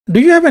Do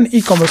you have an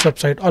e-commerce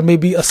website, or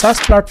maybe a SaaS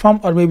platform,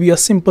 or maybe a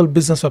simple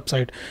business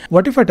website?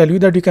 What if I tell you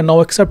that you can now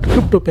accept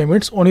crypto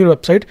payments on your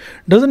website?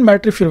 Doesn't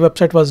matter if your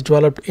website was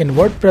developed in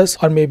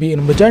WordPress, or maybe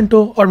in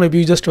Magento, or maybe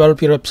you just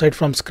develop your website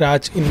from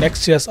scratch in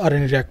Next.js or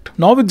in React.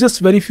 Now with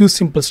just very few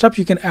simple steps,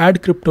 you can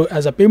add crypto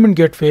as a payment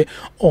gateway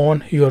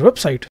on your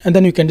website. And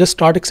then you can just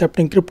start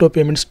accepting crypto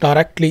payments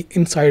directly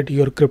inside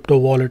your crypto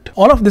wallet.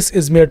 All of this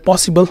is made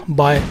possible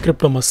by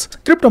Cryptomus.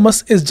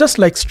 Cryptomus is just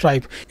like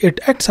Stripe. It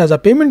acts as a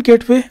payment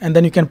gateway, and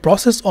then you can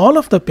process all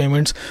of the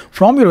payments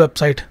from your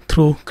website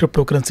through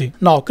cryptocurrency.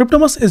 Now,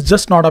 Cryptomus is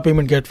just not a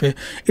payment gateway.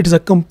 It is a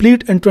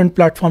complete end-to-end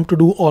platform to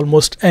do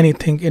almost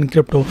anything in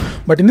crypto.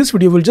 But in this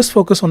video, we'll just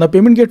focus on the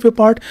payment gateway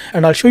part,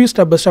 and I'll show you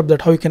step by step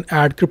that how you can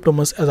add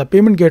Cryptomus as a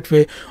payment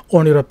gateway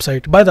on your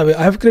website. By the way,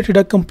 I have created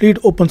a complete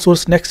open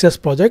source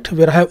Next.js project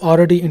where I have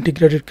already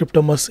integrated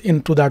Cryptomus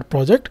into that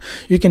project.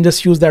 You can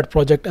just use that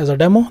project as a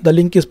demo. The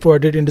link is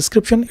provided in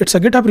description. It's a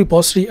GitHub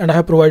repository, and I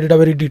have provided a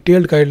very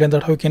detailed guideline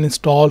that how you can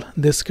install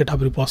this GitHub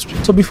repository.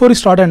 So before we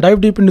start and dive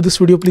deep into this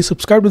video, please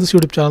subscribe to this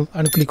YouTube channel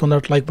and click on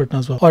that like button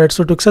as well. Alright,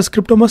 so to access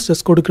Cryptomus,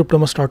 just go to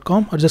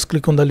cryptomus.com or just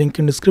click on the link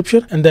in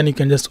description, and then you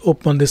can just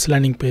open this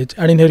landing page.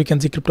 And in here you can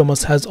see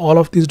Cryptomus has all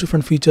of these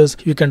different features.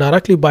 You can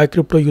directly buy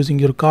crypto using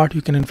your cart.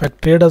 You can in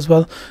fact trade as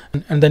well,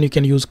 and then you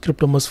can use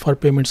Cryptomus for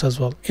payments as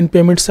well. In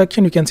payment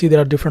section, you can see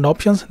there are different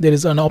options. There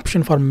is an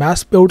option for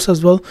mass payouts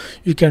as well.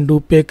 You can do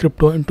pay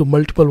crypto into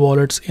multiple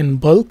wallets in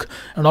bulk,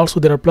 and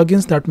also there are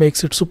plugins that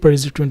makes it super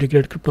easy to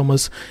integrate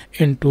Cryptomus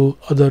into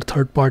other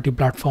third-party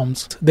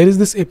platforms. There is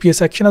this API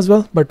section as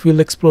well, but we'll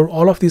explore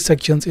all of these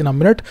sections in a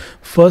minute.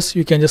 First,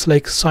 you can just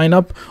like sign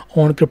up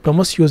on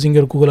Cryptomus using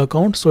your Google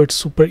account. So it's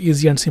super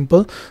easy and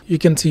simple. You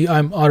can see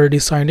I'm already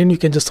signed in. You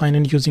can just sign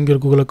in using your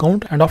Google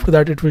account, and after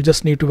that it will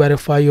just need to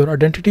verify your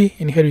identity.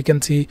 In here you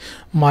can see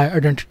my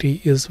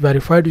identity is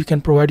verified. You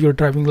can provide your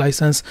driving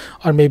license,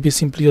 or maybe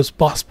simply use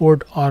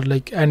passport, or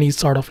like any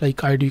sort of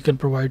like ID you can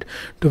provide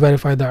to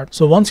verify that.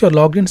 So once you're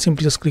logged in,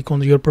 simply just click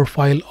on your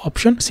profile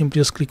option. Simply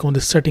just click on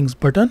the settings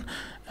button.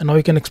 And now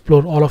you can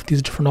explore all of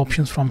these different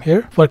options from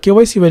here. For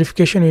KYC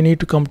verification, you need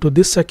to come to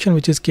this section,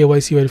 which is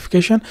KYC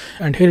verification.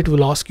 And here it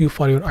will ask you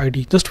for your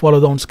ID. Just follow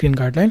the on-screen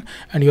guideline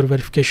and your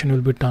verification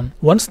will be done.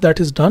 Once that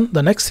is done,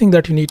 the next thing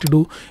that you need to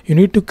do, you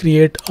need to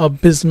create a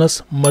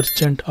business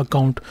merchant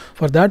account.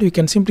 For that, you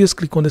can simply just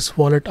click on this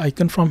wallet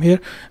icon from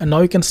here. And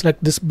now you can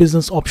select this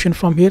business option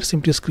from here.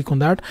 Simply just click on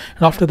that.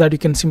 And after that, you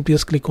can simply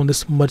just click on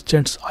this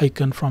merchants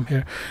icon from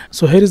here.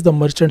 So here is the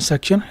merchant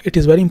section. It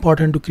is very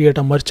important to create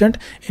a merchant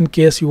in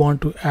case you want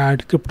to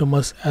add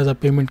Cryptomus as a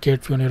payment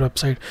gateway on your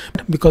website.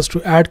 Because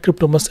to add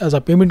Cryptomus as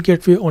a payment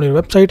gateway on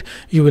your website,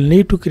 you will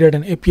need to create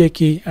an API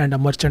key and a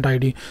merchant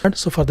ID. And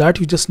so for that,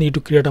 you just need to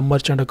create a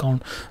merchant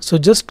account. So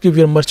just give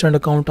your merchant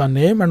account a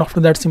name, and after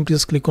that simply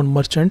just click on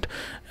merchant,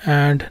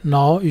 and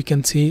now you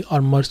can see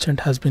our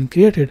merchant has been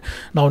created.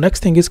 Now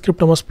next thing is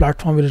Cryptomus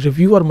platform will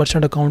review our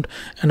merchant account,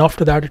 and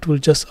after that it will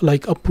just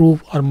like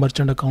approve our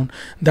merchant account.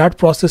 That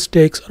process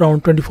takes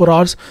around 24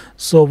 hours.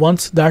 So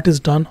once that is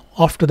done,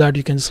 after that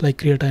you can just like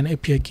create an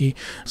API key.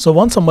 So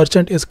once a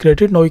merchant is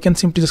created, now you can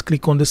simply just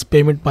click on this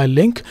payment by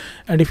link,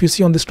 and if you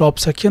see on this top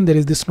section there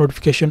is this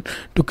notification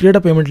to create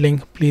a payment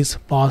link, please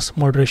pass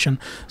moderation.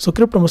 So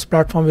Cryptomus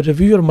platform will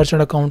review your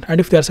merchant account,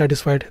 and if they are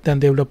satisfied, then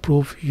they will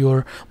approve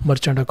your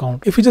merchant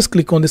account. If you just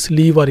click on this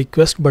leave or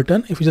request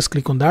button, if you just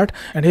click on that,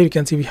 and here you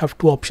can see we have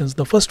two options.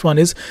 The first one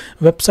is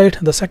website,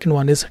 the second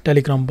one is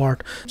Telegram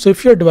bot. So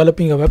if you're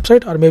developing a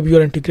website, or maybe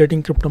you're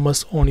integrating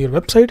Cryptomus on your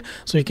website,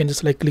 so you can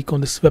just like click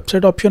on this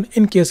website option.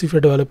 In case if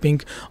you're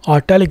developing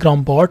a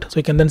Telegram bot, so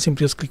you can then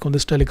simply just click on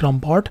this Telegram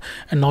bot,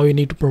 and now you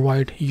need to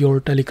provide your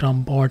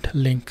Telegram bot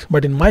link.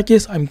 But in my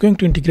case, I'm going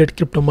to integrate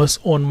Cryptomus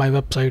on my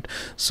website,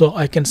 so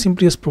I can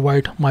simply just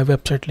provide my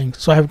website link.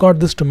 So I have got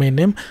this domain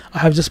name. I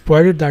have just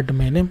provided that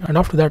domain name, and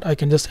after that I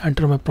can just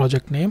enter my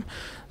project name.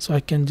 So I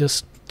can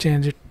just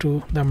change it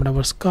to the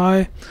Metaverse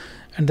Sky,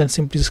 and then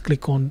simply just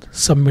click on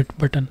submit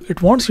button.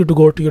 It wants you to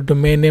go to your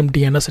domain name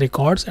DNS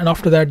records, and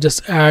after that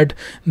just add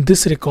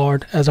this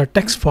record as a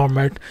text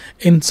format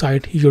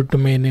inside your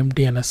domain name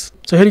DNS.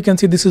 So here you can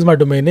see this is my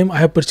domain name. I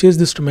have purchased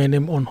this domain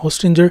name on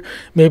Hostinger.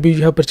 Maybe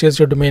you have purchased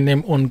your domain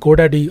name on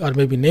GoDaddy, or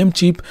maybe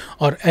Namecheap,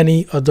 or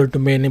any other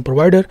domain name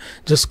provider.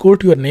 Just go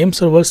to your name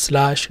server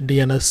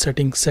 /DNS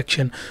settings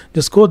section.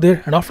 Just go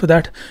there, and after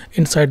that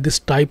inside this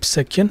type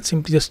section,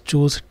 simply just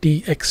choose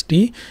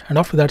TXT, and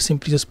after that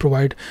simply just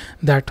provide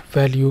that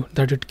value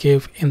that it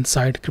gave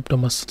inside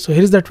Cryptomus. So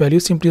here is that value.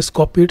 Simply just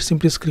copy it.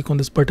 Simply just click on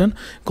this button,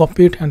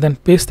 copy it, and then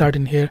paste that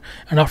in here,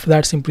 and after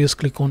that simply just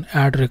click on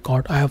add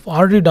record. I have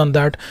already done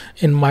that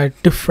in my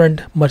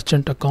different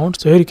merchant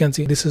accounts. So here you can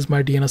see this is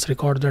my DNS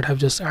record that I have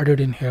just added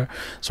in here,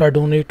 so I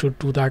don't need to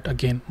do that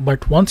again.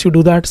 But once you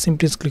do that,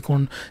 simply just click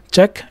on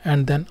check,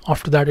 and then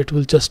after that it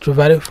will just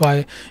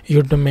verify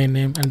your domain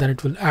name, and then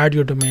it will add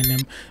your domain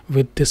name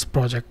with this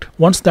project.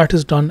 Once that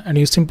is done, and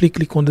you simply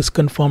click on this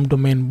confirm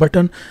domain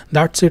button,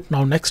 that's it.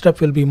 Now next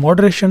step will be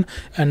moderation,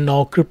 and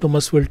now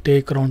Cryptomus will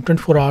take around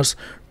 24 hours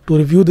to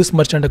review this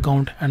merchant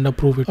account and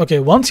approve it. Okay,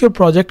 once your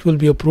project will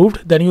be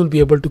approved, then you'll be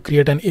able to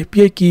create an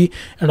API key,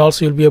 and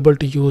also you'll be able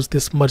to use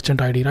this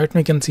merchant ID. Right now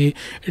you can see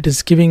it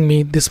is giving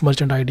me this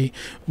merchant ID.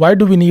 Why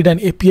do we need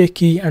an API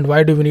key and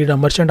why do we need a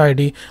merchant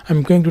ID?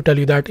 I'm going to tell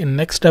you that in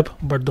next step,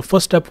 but the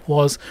first step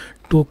was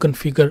to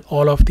configure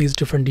all of these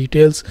different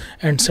details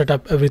and set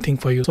up everything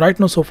for you. So right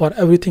now, so far,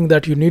 everything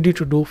that you needed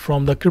to do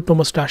from the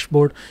CryptoMust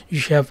dashboard, you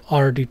have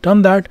already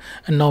done that.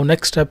 And now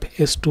next step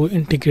is to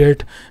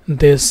integrate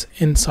this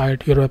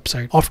inside your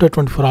website. After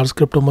 24 hours,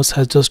 CryptoMust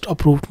has just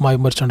approved my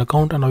merchant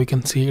account, and now you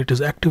can see it is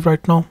active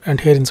right now.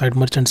 And here inside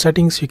merchant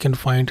settings, you can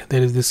find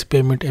there is this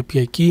payment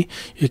API key.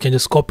 You can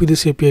just copy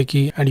this API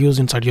key and use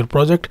inside your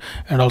project.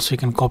 And also you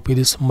can copy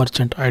this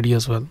merchant ID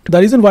as well. The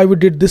reason why we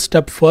did this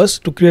step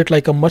first, to create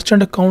like a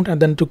merchant account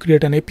and then to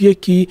create an API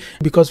key,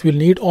 because we'll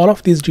need all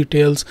of these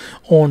details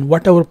on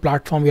whatever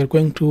platform we are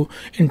going to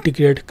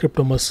integrate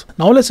CryptoMust.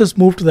 Now let's just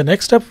move to the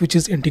next step, which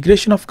is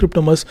integration of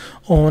CryptoMust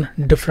on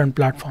different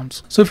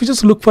platforms. So if you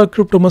just look for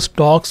CryptoMust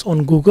docs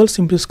on Google,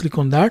 simply just click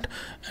on that,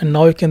 and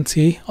now you can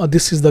see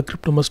this is the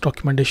CryptoMust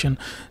documentation.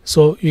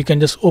 So you can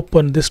just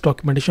open this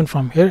documentation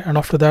from here, and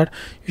after that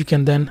you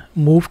can then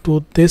move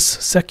to this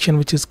section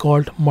which is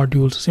called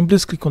modules. Simply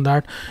just click on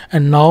that,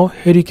 and now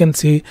here you can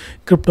see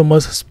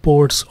CryptoMust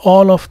supports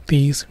all of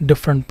these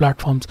different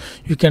platforms.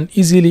 You can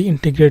easily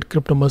integrate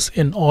CryptoMust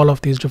in all of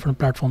these different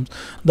platforms.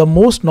 The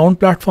most known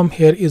platform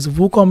here is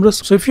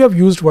WooCommerce. So if you have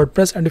used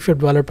WordPress and if you have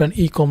developed an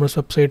e-commerce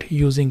website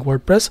using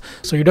WordPress,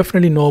 so you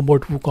definitely know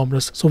about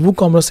WooCommerce. So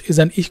WooCommerce is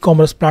an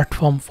e-commerce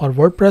platform for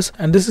WordPress,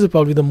 and this is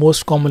probably the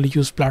most commonly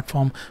used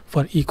platform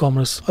for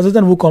e-commerce. Other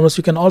than WooCommerce,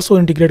 you can also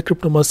integrate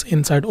CryptoMust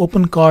inside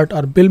OpenCart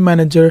or Bill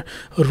Manager,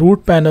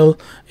 Root Panel,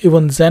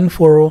 even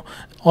Zenforo,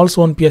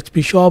 also on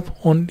PHP Shop,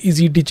 on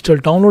Easy Digital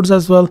Downloads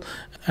as well,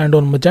 and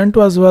on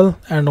Magento as well,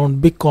 and on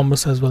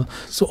BigCommerce as well.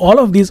 So all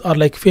of these are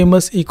like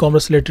famous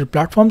e-commerce related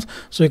platforms,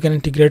 so you can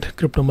integrate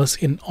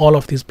CryptoMust in all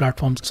of these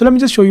platforms. So let me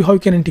just show you how you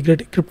can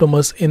integrate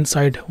CryptoMust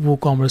inside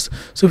WooCommerce.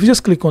 So if you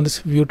just click on this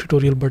view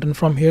tutorial button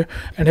from here,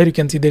 and here you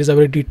can see there is a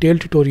very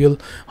detailed tutorial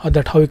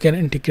that how you can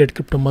integrate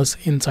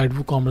CryptoMust inside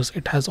WooCommerce.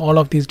 It has all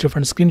of these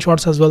different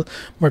screenshots as well,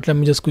 but let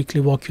me just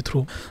quickly walk you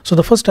through. So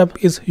the first step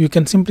is you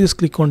can simply just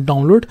click on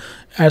download.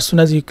 As soon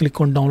as you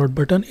click on download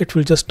button, it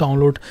will just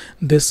download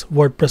this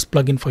WordPress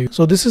plugin for you.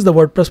 So this is the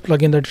WordPress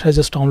plugin that it has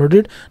just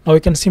downloaded. Now you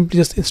can simply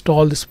just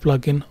install this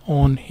plugin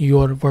on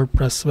your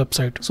WordPress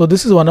website. So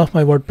this is one of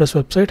my WordPress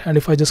website, and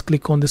if I just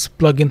click on this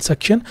plugin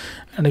section,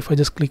 and if I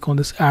just click on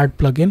this add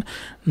plugin,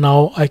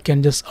 now I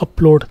can just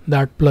upload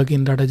that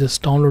plugin that I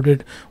just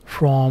downloaded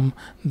from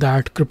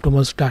that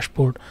CryptoMust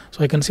dashboard.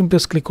 So I can simply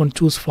just click on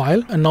choose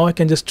file, and now I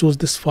can just choose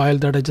this file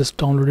that I just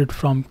downloaded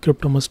from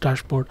CryptoMust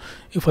dashboard.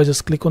 If I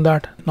just click on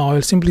that, now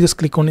I'll simply just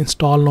click on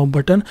install now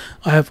button.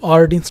 I have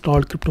already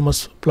installed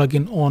CryptoMust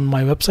plugin on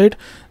my website,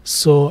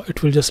 so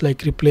it will just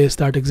like replace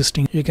that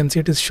existing. You can see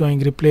it is showing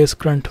replace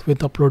current with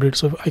uploaded.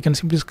 So I can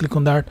simply just click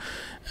on that,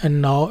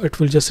 and now it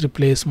will just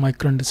replace my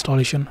current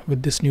installation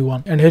with this new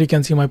one. And here you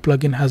can see my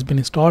plugin has been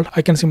installed.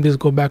 I can simply just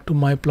go back to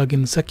my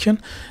plugin section,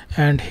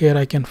 and here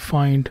I can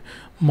find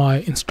my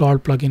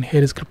installed plugin.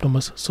 Here is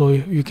CryptoMust, so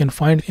you can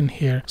find in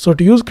here. So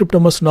to use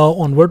CryptoMust now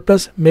on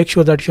WordPress, make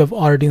sure that you have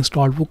already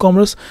installed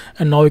WooCommerce,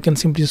 and now you can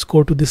simply just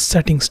go to this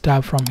settings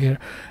tab from here.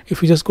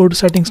 If you just go to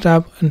settings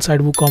tab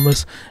inside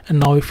WooCommerce, and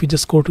now if you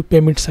just go to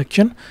payment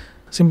section,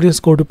 simply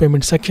just go to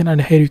payment section,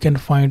 and here you can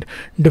find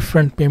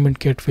different payment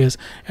gateways,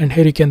 and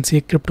here you can see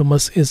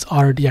CryptoMust is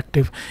already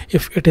active.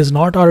 If it is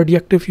not already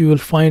active, you will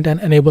find an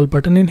enable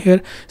button in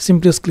here.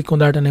 Simply just click on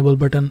that enable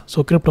button,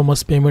 so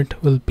CryptoMust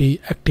payment will be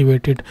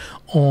activated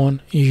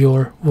on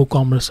your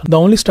WooCommerce. The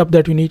only step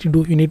that you need to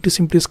do, you need to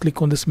simply just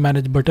click on this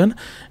manage button,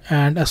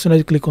 and as soon as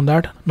you click on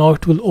that, now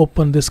it will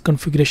open this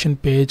configuration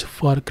page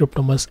for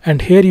CryptoMust,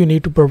 and here you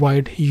need to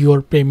provide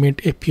your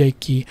payment API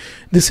key.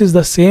 This is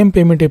the same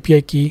payment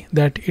API key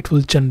that it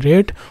will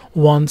generate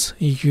once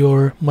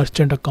your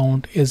merchant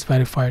account is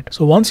verified.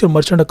 So once your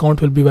merchant account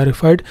will be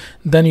verified,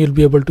 then you'll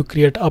be able to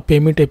create a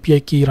payment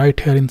API key right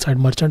here inside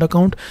merchant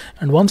account.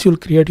 And once you'll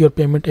create your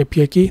payment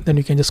API key, then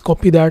you can just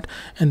copy that,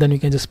 and then you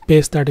can just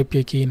paste that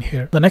API key in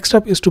here. The next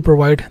step is to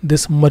provide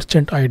this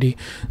merchant ID.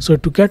 So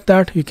to get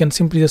that, you can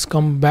simply just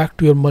come back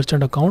to your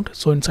merchant account.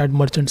 So inside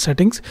merchant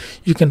settings,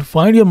 you can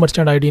find your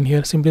merchant ID in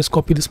here. Simply just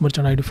copy this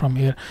merchant ID from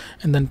here,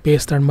 and then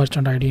paste that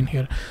merchant ID in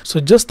here. So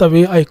just the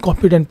way I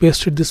copied and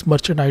pasted this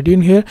merchant ID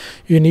in here,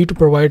 you need to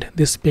provide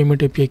this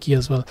payment API key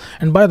as well.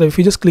 And by the way, if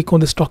you just click on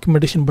this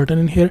documentation button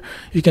in here,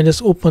 you can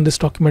just open this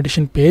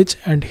documentation page,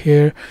 and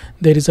here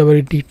there is a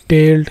very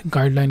detailed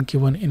guideline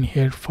given in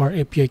here for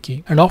API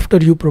key. And after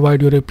you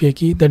provide your API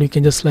key, then you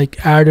can just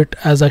like add it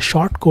as a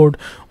shortcode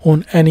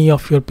on any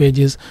of your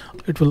pages.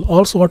 It will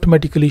also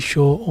automatically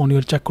show on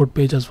your checkout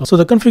page as well. So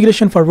the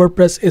configuration for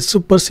WordPress is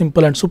super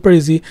simple and super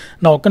easy.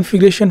 Now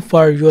configuration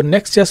for your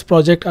Next.js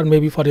project or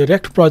maybe for your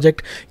React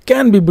project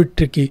can be a bit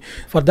tricky.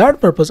 For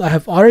that purpose, I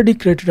have already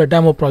created a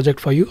demo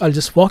project for you. I'll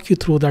just walk you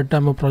through that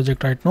demo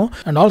project right now.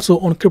 And also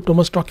on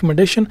CryptoMust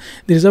documentation,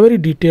 there is a very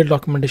detailed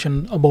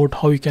documentation about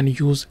how you can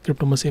use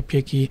CryptoMust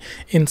API key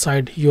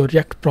inside your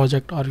React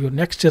project or your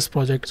Next.js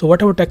project. So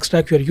whatever tech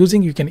stack you're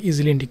using, you can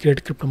easily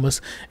integrate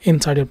CryptoMust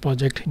inside your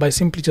project by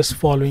simply just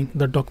following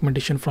the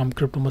documentation from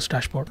CryptoMust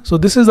dashboard. So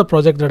this is the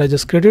project that I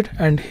just created,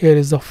 and here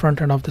is the front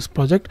end of this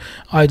project.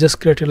 I just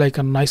created like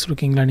a nice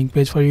looking landing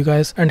page for you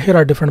guys, and here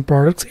are different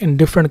products in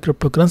different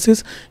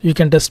cryptocurrencies. You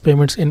can test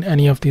payments in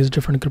any of these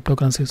different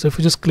cryptocurrencies. So if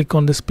you just click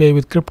on this pay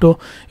with crypto,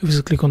 if you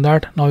just click on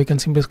that, now you can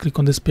simply click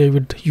on this pay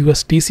with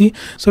USDC.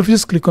 So if you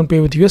just click on pay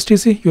with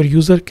USDC, your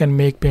user can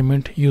make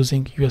payment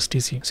using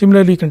USDC.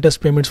 Similarly, you can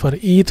test payments for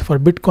ETH, for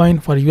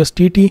Bitcoin, for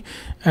USDT,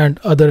 and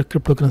other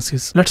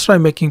cryptocurrencies. Let's try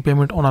making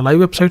payment on a live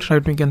website.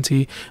 Right now you can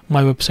see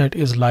my website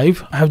is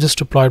live. I have just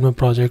deployed my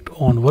project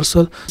on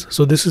Vercel.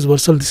 So this is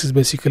Vercel. This is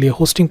basically a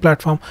hosting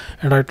platform,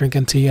 and right now you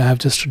can see I have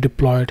just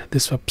deployed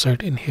this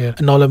website in here.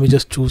 And now let me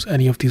just choose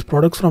any of these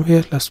products from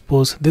here. Let's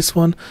suppose this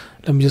one.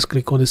 Let me just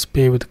click on this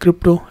pay with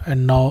crypto,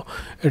 and now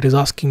it is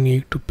asking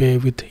me to pay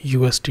with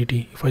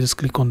USDT. If I just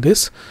click on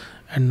this,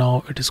 and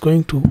now it is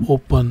going to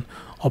open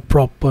a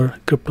proper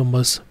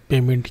CryptoMust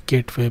payment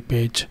gateway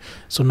page.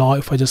 So now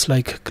if I just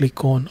like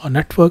click on a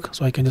network,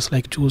 so I can just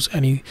like choose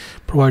any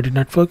provided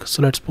network.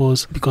 So let's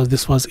suppose, because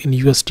this was in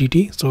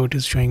USDT, so it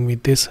is showing me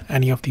this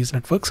any of these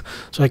networks,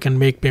 so I can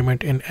make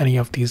payment in any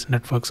of these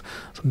networks.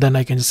 So then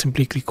I can just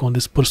simply click on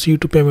this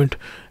proceed to payment,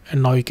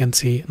 and now you can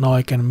see now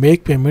I can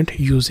make payment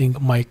using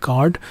my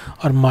card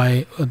or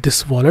my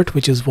this wallet,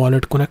 which is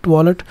WalletConnect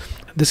wallet.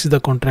 This is the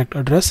contract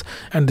address,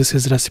 and this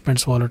is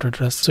recipient's wallet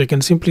address. So you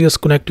can simply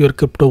just connect your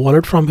crypto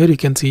wallet from here. You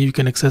can see you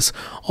can access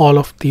all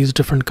of these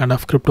different kind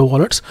of crypto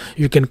wallets.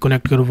 You can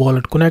connect your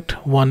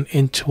WalletConnect,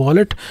 1inch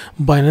wallet,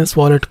 Binance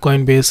wallet,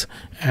 Coinbase,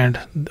 and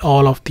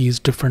all of these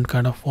different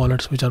kind of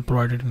wallets which are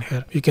provided in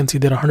here. You can see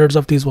there are hundreds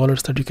of these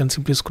wallets that you can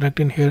simply just connect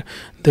in here.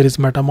 There is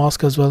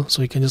metamask as well,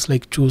 so you can just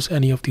like choose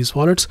any of these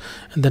wallets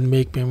and then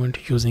make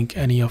payment using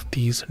any of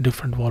these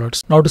different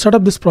wallets. Now to set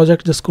up this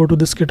project, just go to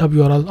this GitHub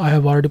URL. I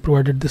have already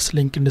provided this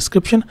link in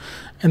description,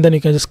 and then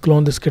you can just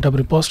clone this GitHub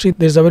repository.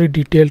 There's a very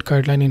detailed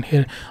guideline in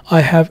here.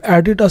 I have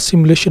added a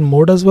simulation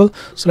mode as well.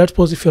 So let's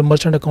suppose if your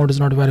merchant account is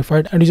not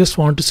verified and you just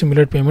want to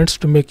simulate payments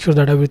to make sure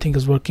that everything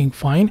is working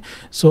fine,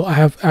 so I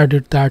have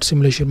added that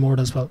simulation mode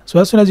as well. So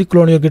as soon as you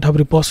clone your GitHub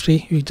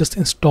repository, you just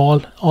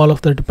install all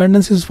of the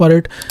dependencies for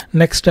it.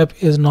 Next step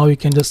is now you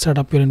can just set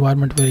up your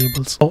environment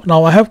variables. So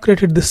now I have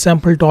created this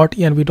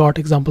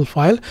sample.env.example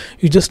file.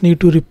 You just need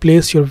to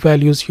replace your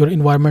values, your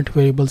environment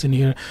variables in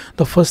here.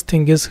 The first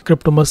thing is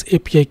CryptoMust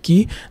API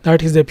key.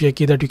 That is the API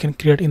key that you can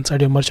create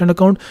inside your merchant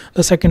account.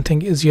 The second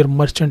thing is your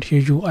merchant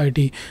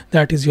UUID.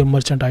 That is your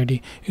merchant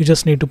ID. You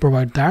just need to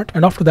provide that,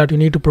 and after that you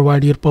need to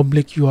provide your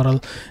public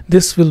URL.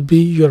 This will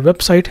be your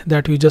website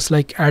that you just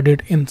like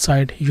added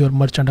inside your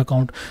merchant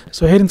account.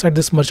 So here inside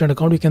this merchant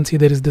account, you can see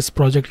there is this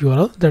project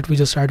URL that we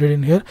just added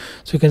in here.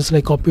 So you can just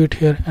like copy it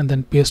here and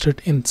then paste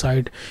it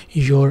inside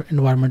your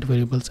environment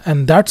variables,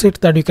 and that's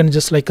it. That you can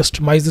just like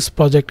customize this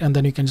project, and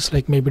then you can just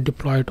like maybe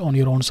deploy it on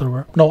your own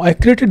server. Now I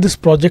created this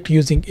project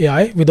using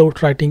AI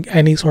without writing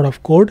any sort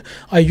of code.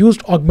 I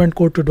used Augment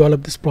Code to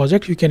develop this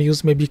project. You can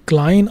use maybe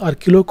Klein or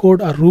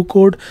Kilocode or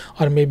RuCode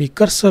or maybe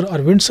Cursor or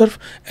Windsurf,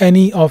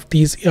 any of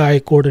these AI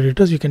code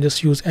editors. You can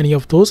just use any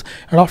of those,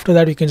 and after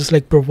that you can just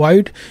like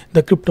provide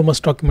the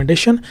CryptoMust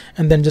documentation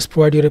and then just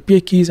provide your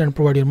API keys and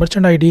provide your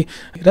merchant ID.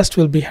 The rest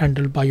will be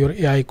handled by your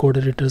AI code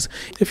editors.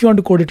 If you want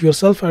to code it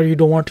yourself or you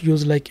don't want to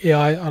use like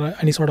AI or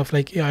any sort of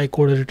like AI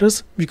code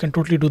editors, you can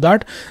totally do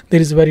that.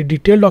 There is very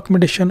detailed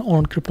documentation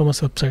on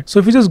CryptoMust website. So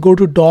if you just go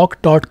to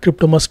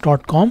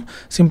doc.cryptomust.com,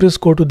 simply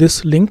just go to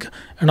this link,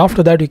 and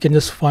after that you can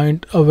just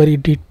find a very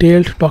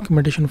detailed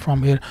documentation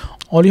from here.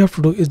 All you have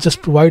to do is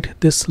just provide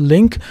this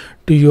link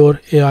to your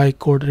AI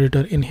code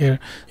editor in here.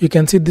 You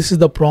can see this is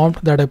the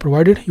prompt that I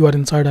provided. You are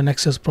inside a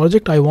Next.js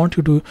project. I want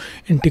you to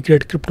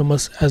integrate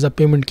CryptoMust as a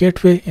payment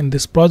gateway in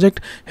this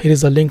project. Here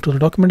is a link to the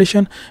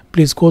documentation.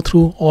 Please go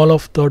through all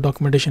of the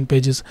documentation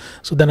pages.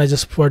 So then I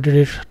just provided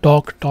it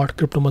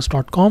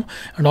doc.cryptomust.com,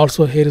 and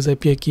also here is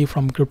API key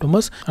from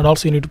CryptoMust, and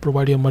also you need to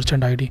provide your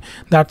merchant ID.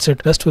 That's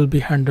it. Rest will be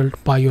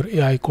handled by your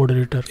AI code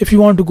editor. If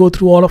you want to go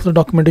through all of the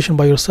documentation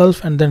by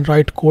yourself and then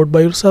write code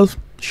by yourself,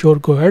 sure,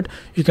 go ahead.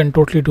 You can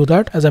totally do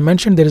that. As I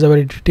mentioned, there is a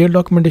very detailed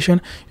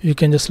documentation. You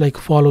can just like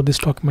follow this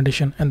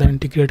documentation and then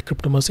integrate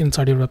CryptoMust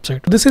inside your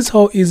website. This is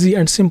how easy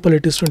and simple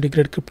it is to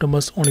integrate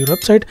CryptoMust on your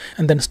website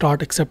and then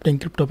start accepting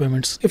crypto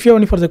payments. If you have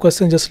any further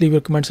questions, just leave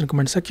your comments in the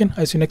comment section.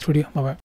 I see you next video. Bye bye.